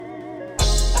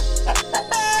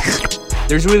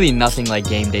There's really nothing like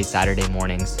game day Saturday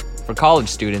mornings. For college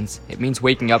students, it means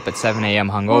waking up at 7 a.m.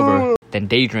 hungover, then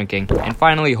day drinking, and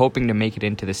finally hoping to make it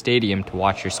into the stadium to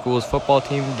watch your school's football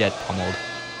team get pummeled.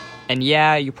 And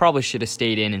yeah, you probably should have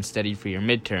stayed in and studied for your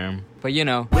midterm, but you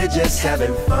know. We're just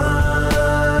having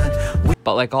fun.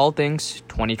 But like all things,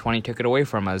 2020 took it away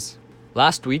from us.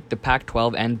 Last week, the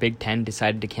Pac-12 and Big Ten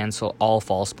decided to cancel all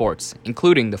fall sports,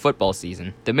 including the football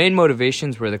season. The main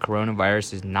motivations were the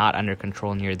coronavirus is not under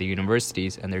control near the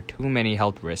universities and there are too many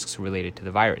health risks related to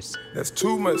the virus. That's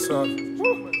too much, son.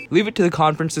 Leave it to the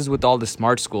conferences with all the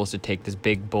smart schools to take this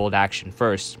big, bold action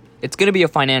first. It's going to be a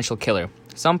financial killer.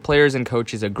 Some players and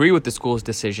coaches agree with the school's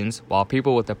decisions, while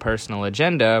people with a personal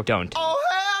agenda don't.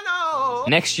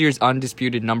 Next year's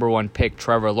undisputed number one pick,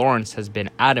 Trevor Lawrence, has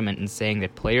been adamant in saying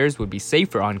that players would be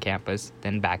safer on campus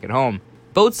than back at home.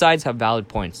 Both sides have valid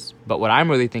points, but what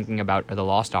I'm really thinking about are the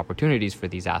lost opportunities for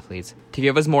these athletes. To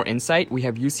give us more insight, we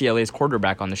have UCLA's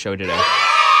quarterback on the show today.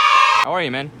 How are you,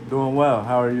 man? Doing well.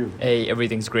 How are you? Hey,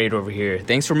 everything's great over here.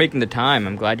 Thanks for making the time.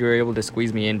 I'm glad you were able to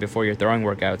squeeze me in before your throwing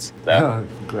workouts.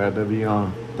 Glad to be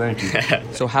on. Thank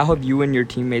you. So how have you and your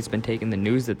teammates been taking the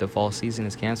news that the fall season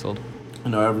is canceled? I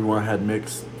know everyone had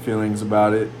mixed feelings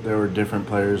about it. There were different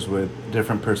players with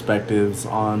different perspectives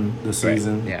on the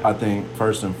season. Right, yeah. I think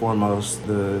first and foremost,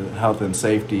 the health and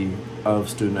safety of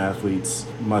student athletes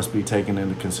must be taken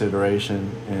into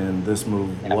consideration, and this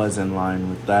move was in line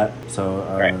with that. So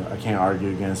I can't argue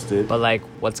against it. But like,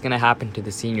 what's going to happen to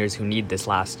the seniors who need this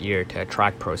last year to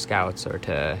attract pro scouts or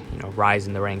to, rise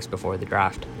in the ranks before the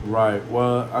draft? Right.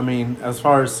 Well, I mean, as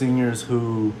far as seniors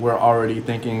who were already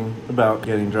thinking about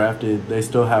getting drafted, they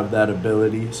still have that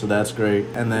ability, so that's great.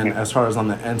 And then as far as on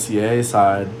the NCAA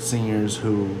side, seniors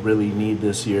who really need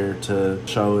this year to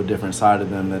show a different side of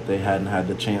them that they hadn't had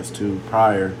the chance to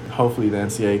prior, hopefully the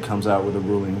NCAA comes out with a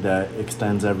ruling that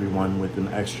extends everyone with an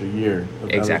extra year of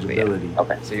eligibility. Yeah.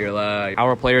 Okay. So how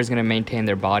are players going to maintain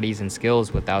their bodies and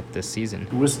skills without this season?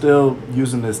 We're still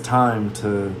using this time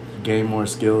to gain more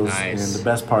skills. Nice. And the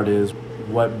best part is,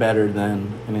 what better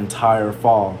than an entire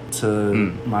fall to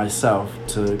myself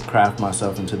to craft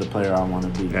myself into the player I want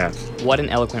to be. Yeah. What an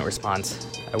eloquent response.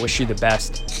 I wish you the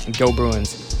best. And go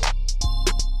Bruins.